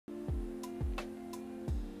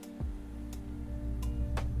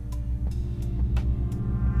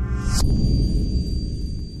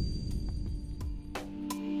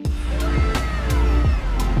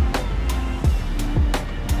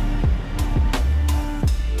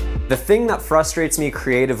The thing that frustrates me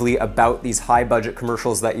creatively about these high budget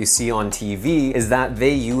commercials that you see on TV is that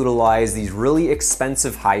they utilize these really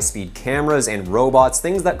expensive high-speed cameras and robots,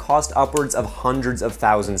 things that cost upwards of hundreds of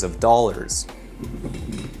thousands of dollars.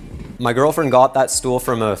 My girlfriend got that stool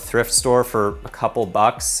from a thrift store for a couple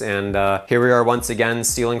bucks, and here we are once again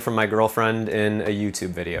stealing from my girlfriend in a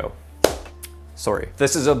YouTube video. Sorry.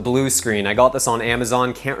 This is a blue screen. I got this on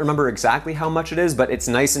Amazon. Can't remember exactly how much it is, but it's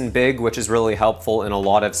nice and big, which is really helpful in a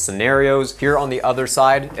lot of scenarios. Here on the other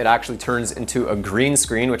side, it actually turns into a green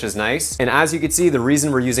screen, which is nice. And as you can see, the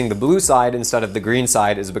reason we're using the blue side instead of the green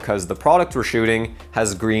side is because the product we're shooting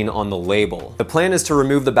has green on the label. The plan is to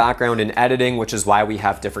remove the background in editing, which is why we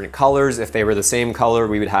have different colors. If they were the same color,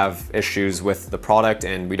 we would have issues with the product,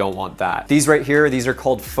 and we don't want that. These right here, these are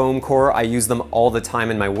called foam core. I use them all the time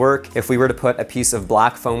in my work. If we were to put a piece of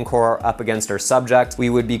black foam core up against our subject, we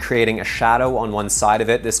would be creating a shadow on one side of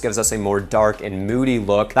it. This gives us a more dark and moody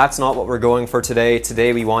look. That's not what we're going for today.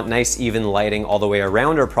 Today we want nice even lighting all the way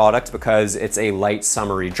around our product because it's a light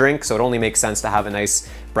summery drink, so it only makes sense to have a nice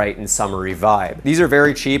bright and summery vibe. These are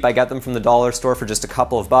very cheap. I get them from the dollar store for just a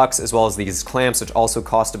couple of bucks, as well as these clamps, which also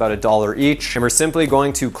cost about $1 each. And we're simply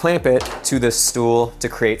going to clamp it to this stool to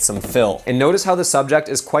create some fill. And notice how the subject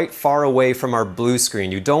is quite far away from our blue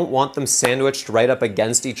screen. You don't want them sandwiched right up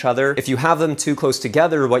against each other. If you have them too close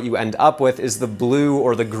together, what you end up with is the blue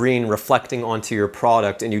or the green reflecting onto your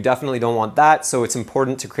product, and you definitely don't want that, so it's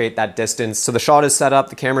important to create that distance. So the shot is set up,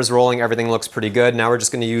 the camera's rolling, everything looks pretty good. Now we're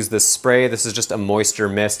just gonna use this spray. This is just a moisture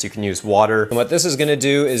mist. You can use water. And what this is gonna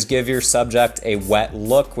do is give your subject a wet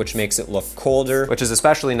look, which makes it look colder, which is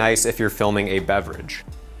especially nice if you're filming a beverage.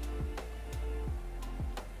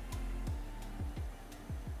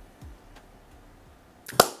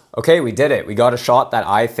 Okay, we did it. We got a shot that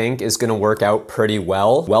I think is gonna work out pretty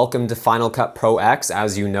well. Welcome to Final Cut Pro X.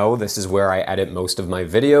 As you know, this is where I edit most of my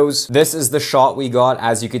videos. This is the shot we got.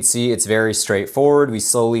 As you can see, it's very straightforward. We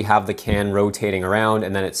slowly have the can rotating around,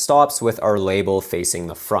 and then it stops with our label facing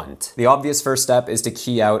the front. The obvious first step is to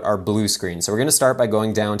key out our blue screen. So we're gonna start by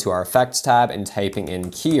going down to our effects tab and typing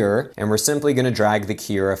in keyer, and we're simply gonna drag the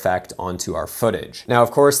keyer effect onto our footage. Now,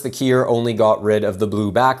 of course, the keyer only got rid of the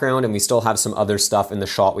blue background, and we still have some other stuff in the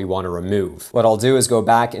shot we want to remove. What I'll do is go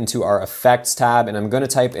back into our effects tab, and I'm going to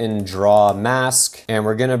type in draw mask, and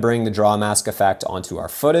we're going to bring the draw mask effect onto our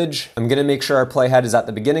footage. I'm going to make sure our playhead is at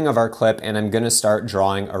the beginning of our clip, and I'm going to start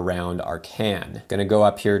drawing around our can. Going to go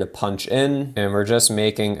up here to punch in, and we're just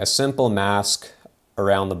making a simple mask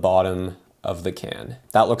around the bottom of the can.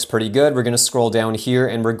 That looks pretty good. We're gonna scroll down here,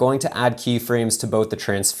 and we're going to add keyframes to both the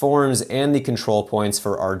transforms and the control points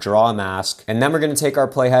for our draw mask. And then we're gonna take our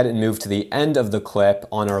playhead and move to the end of the clip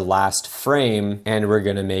on our last frame, and we're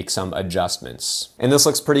gonna make some adjustments. And this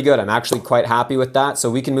looks pretty good. I'm actually quite happy with that, so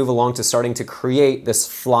we can move along to starting to create this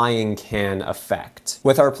flying can effect.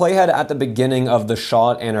 With our playhead at the beginning of the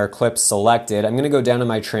shot and our clip selected, I'm gonna go down to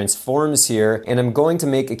my transforms here, and I'm going to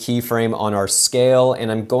make a keyframe on our scale,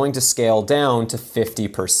 and I'm going to scale down to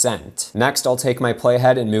 50%. Next, I'll take my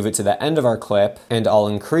playhead and move it to the end of our clip, and I'll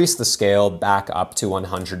increase the scale back up to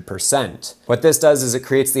 100%. What this does is it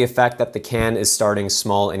creates the effect that the can is starting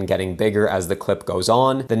small and getting bigger as the clip goes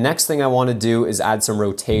on. The next thing I want to do is add some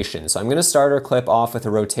rotation. So I'm going to start our clip off with a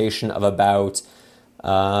rotation of about,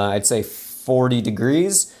 I'd say 40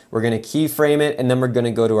 degrees. We're going to keyframe it, and then we're going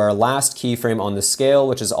to go to our last keyframe on the scale,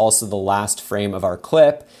 which is also the last frame of our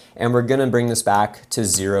clip, and we're going to bring this back to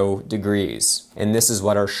 0 degrees. And this is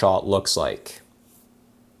what our shot looks like.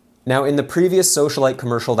 Now, in the previous Socialite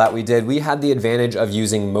commercial that we did, we had the advantage of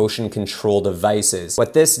using motion control devices.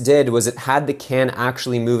 What this did was it had the can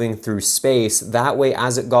actually moving through space. That way,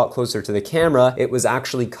 as it got closer to the camera, it was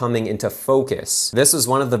actually coming into focus. This is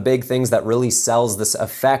one of the big things that really sells this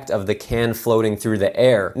effect of the can floating through the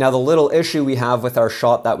air. Now, the little issue we have with our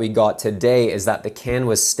shot that we got today is that the can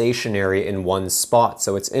was stationary in one spot,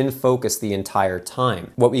 so it's in focus the entire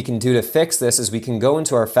time. What we can do to fix this is we can go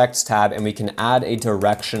into our effects tab, and we can add a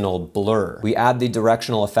directional blur. We add the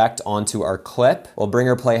directional effect onto our clip. We'll bring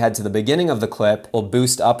our playhead to the beginning of the clip. We'll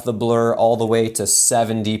boost up the blur all the way to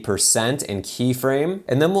 70% and keyframe.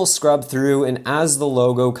 And then we'll scrub through, and as the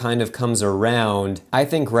logo kind of comes around, I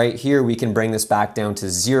think right here we can bring this back down to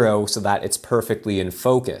 0 so that it's perfectly in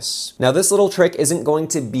focus. Now, this little trick isn't going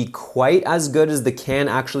to be quite as good as the can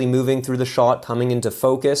actually moving through the shot coming into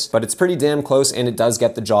focus, but it's pretty damn close, and it does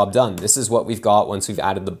get the job done. This is what we've got once we've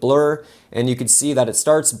added the blur, and you can see that it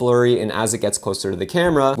starts blurry, and as it gets closer to the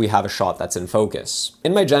camera, we have a shot that's in focus.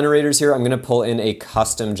 In my generators here, I'm gonna pull in a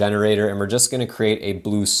custom generator, and we're just gonna create a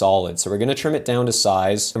blue solid. So we're gonna trim it down to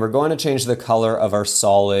size, and we're going to change the color of our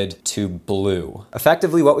solid to blue.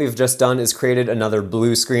 Effectively, what we've just done is created another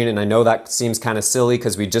blue screen, and I know that seems kind of silly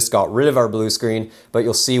because we just got rid of our blue screen, but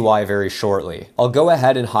you'll see why very shortly. I'll go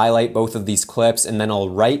ahead and highlight both of these clips, and then I'll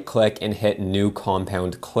right click and hit new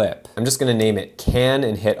compound clip. I'm just gonna name it can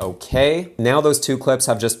and hit OK. Now those two clips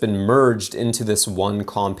have just been merged into this one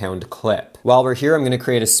compound clip. While we're here, I'm gonna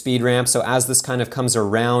create a speed ramp. So as this kind of comes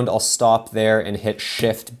around, I'll stop there and hit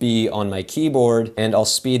Shift B on my keyboard, and I'll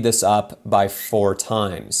speed this up by 4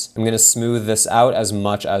 times. I'm gonna smooth this out as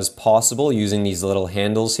much as possible using these little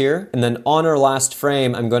handles here. And then on our last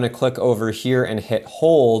frame, I'm gonna click over here and hit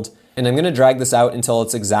hold, and I'm gonna drag this out until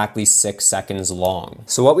it's exactly 6 seconds long.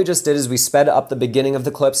 So what we just did is we sped up the beginning of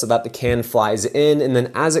the clip so that the can flies in, and then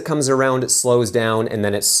as it comes around, it slows down, and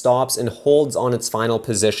then it stops and holds on its final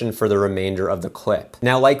position for the remainder of the clip.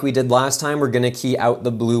 Now, like we did last time, we're gonna key out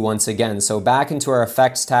the blue once again. So back into our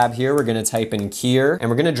effects tab here, we're gonna type in keyer, and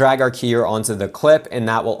we're gonna drag our keyer onto the clip, and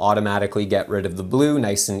that will automatically get rid of the blue,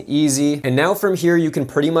 nice and easy. And now from here, you can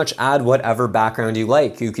pretty much add whatever background you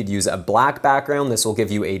like. You could use a black background. This will give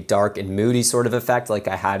you a dark and moody sort of effect like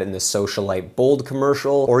I had in the Socialite Bold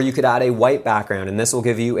commercial, or you could add a white background, and this will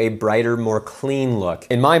give you a brighter, more clean look.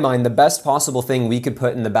 In my mind, the best possible thing we could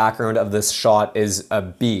put in the background of this shot is a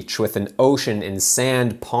beach with an ocean and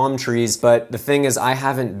sand, palm trees, but the thing is I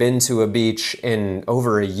haven't been to a beach in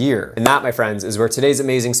over a year. And that, my friends, is where today's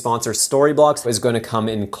amazing sponsor Storyblocks is going to come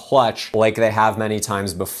in clutch like they have many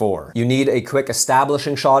times before. You need a quick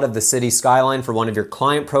establishing shot of the city skyline for one of your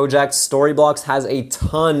client projects. Storyblocks has a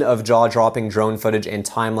ton of jaw-dropping drone footage and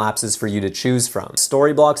time lapses for you to choose from.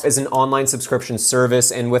 Storyblocks is an online subscription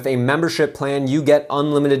service, and with a membership plan, you get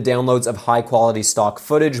unlimited downloads of high-quality stock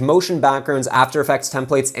footage, motion backgrounds, After Effects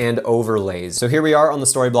templates, and overlays. So here we are on the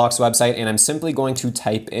Storyblocks website, and I'm simply going to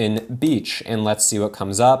type in beach, and let's see what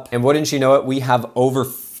comes up. And wouldn't you know it, we have over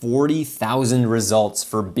 40,000 results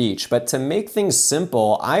for beach. But to make things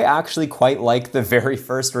simple, I actually quite like the very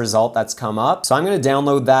first result that's come up. So I'm gonna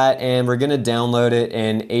download that, and we're gonna download it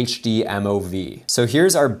in HD MOV. So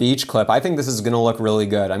here's our beach clip. I think this is gonna look really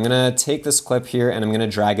good. I'm gonna take this clip here and I'm gonna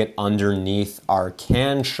drag it underneath our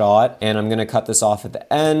can shot, and I'm gonna cut this off at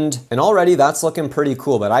the end. And already that's looking pretty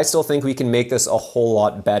cool, but I still think we can make this a whole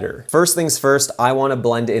lot better. First things first, I wanna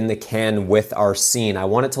blend in the can with our scene. I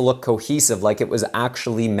want it to look cohesive, like it was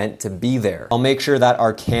actually meant to be there. I'll make sure that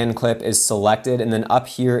our can clip is selected, and then up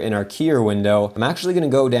here in our keyer window, I'm actually gonna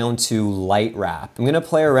go down to light wrap. I'm gonna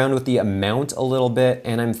play around with the amount a little bit,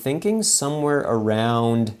 and I'm thinking somewhere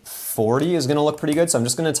around 40 is gonna look pretty good, so I'm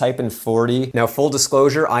just gonna type in 40. Now, full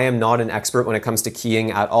disclosure, I am not an expert when it comes to keying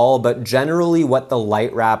at all, but generally what the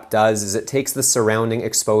light wrap does is it takes the surrounding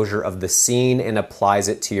exposure of the scene and applies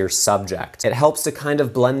it to your subject. It helps to kind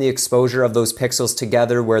of blend the exposure of those pixels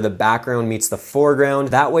together where the background meets the foreground.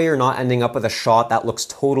 That way you're not ending up with a shot that looks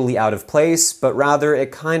totally out of place, but rather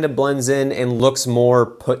it kind of blends in and looks more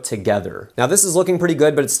put together. Now, this is looking pretty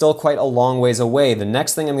good, but it's still quite a long ways away. The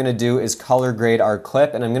next thing I'm gonna do is color grade our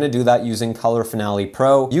clip, and I'm gonna do that using Color Finale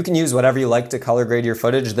Pro. You can use whatever you like to color grade your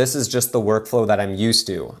footage. This is just the workflow that I'm used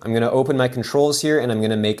to. I'm gonna open my controls here, and I'm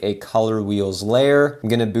gonna make a color wheels layer. I'm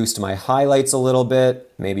gonna boost my highlights a little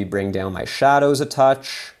bit, maybe bring down my shadows a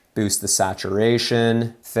touch, boost the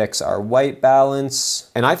saturation, fix our white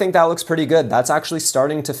balance, and I think that looks pretty good. That's actually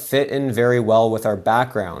starting to fit in very well with our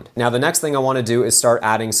background. Now, the next thing I want to do is start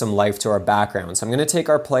adding some life to our background. So I'm going to take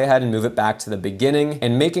our playhead and move it back to the beginning,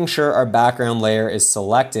 and making sure our background layer is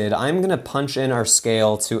selected, I'm going to punch in our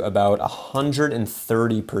scale to about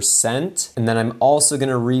 130%, and then I'm also going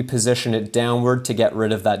to reposition it downward to get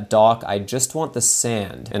rid of that dock. I just want the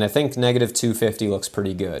sand, and I think -250 looks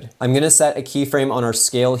pretty good. I'm going to set a keyframe on our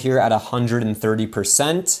scale here at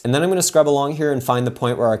 130%. And then I'm gonna scrub along here and find the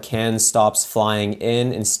point where our can stops flying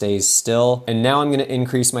in and stays still. And now I'm gonna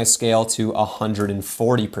increase my scale to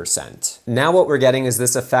 140%. Now what we're getting is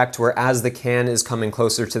this effect where as the can is coming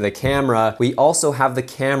closer to the camera, we also have the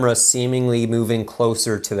camera seemingly moving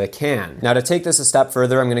closer to the can. Now, to take this a step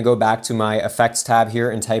further, I'm gonna go back to my effects tab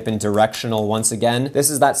here and type in directional once again.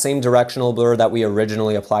 This is that same directional blur that we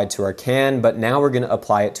originally applied to our can, but now we're gonna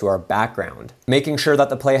apply it to our background. Making sure that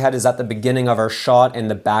the playhead is at the beginning of our shot and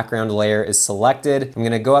the background layer is selected. I'm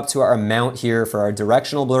gonna go up to our amount here for our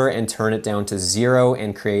directional blur and turn it down to 0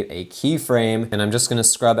 and create a keyframe. And I'm just gonna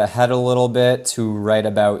scrub ahead a little bit to right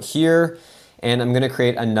about here. And I'm gonna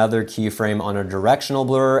create another keyframe on a directional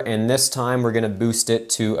blur, and this time we're gonna boost it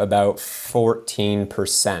to about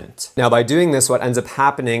 14%. Now by doing this, what ends up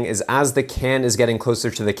happening is as the can is getting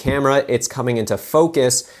closer to the camera, it's coming into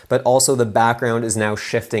focus, but also the background is now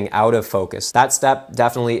shifting out of focus. That step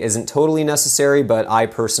definitely isn't totally necessary, but I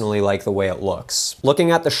personally like the way it looks.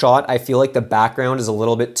 Looking at the shot, I feel like the background is a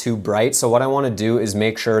little bit too bright, so what I wanna do is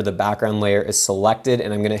make sure the background layer is selected,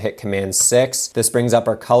 and I'm gonna hit Command 6. This brings up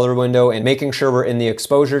our color window, and making sure we're in the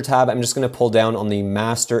exposure tab, I'm just gonna pull down on the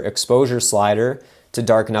master exposure slider to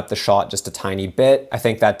darken up the shot just a tiny bit. I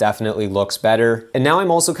think that definitely looks better. And now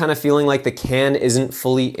I'm also kind of feeling like the can isn't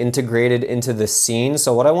fully integrated into the scene.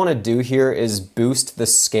 So what I want to do here is boost the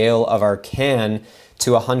scale of our can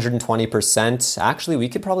to 120%. Actually, we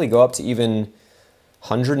could probably go up to even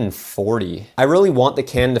 140. I really want the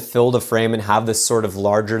can to fill the frame and have this sort of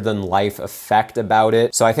larger than life effect about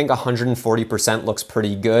it. So I think 140% looks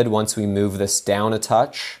pretty good once we move this down a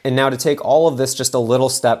touch. And now to take all of this just a little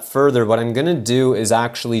step further, what I'm gonna do is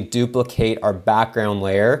actually duplicate our background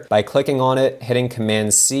layer by clicking on it, hitting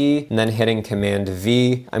Command C, and then hitting Command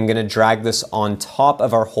V. I'm gonna drag this on top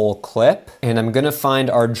of our whole clip, and I'm gonna find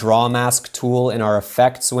our draw mask tool in our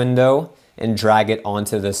effects window and drag it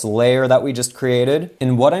onto this layer that we just created.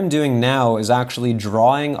 And what I'm doing now is actually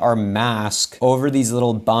drawing our mask over these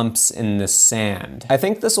little bumps in the sand. I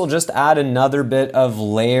think this will just add another bit of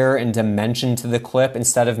layer and dimension to the clip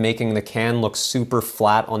instead of making the can look super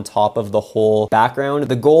flat on top of the whole background.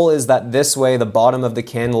 The goal is that this way the bottom of the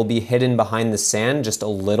can will be hidden behind the sand just a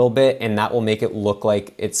little bit, and that will make it look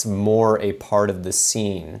like it's more a part of the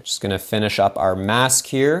scene. Just gonna finish up our mask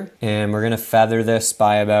here, and we're gonna feather this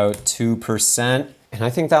by about 2%. And I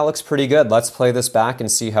think that looks pretty good. Let's play this back and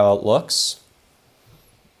see how it looks.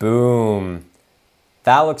 Boom.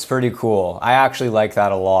 That looks pretty cool. I actually like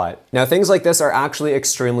that a lot. Now things like this are actually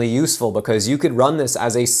extremely useful because you could run this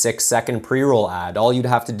as a 6-second pre-roll ad. All you'd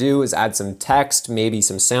have to do is add some text, maybe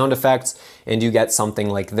some sound effects, and you get something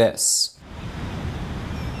like this.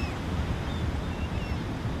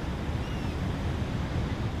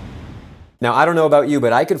 Now, I don't know about you,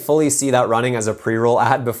 but I could fully see that running as a pre-roll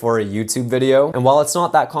ad before a YouTube video. And while it's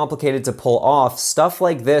not that complicated to pull off, stuff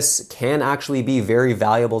like this can actually be very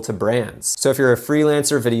valuable to brands. So if you're a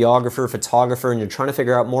freelancer, videographer, photographer, and you're trying to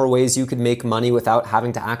figure out more ways you could make money without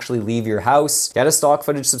having to actually leave your house, get a stock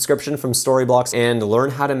footage subscription from Storyblocks and learn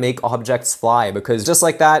how to make objects fly. Because just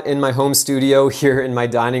like that, in my home studio here in my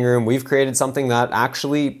dining room, we've created something that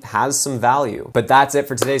actually has some value. But that's it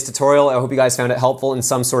for today's tutorial. I hope you guys found it helpful in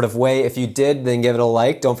some sort of way. If you did, then give it a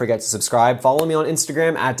like. Don't forget to subscribe. Follow me on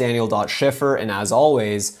Instagram at daniel.schiffer. And as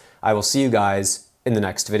always, I will see you guys in the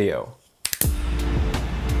next video.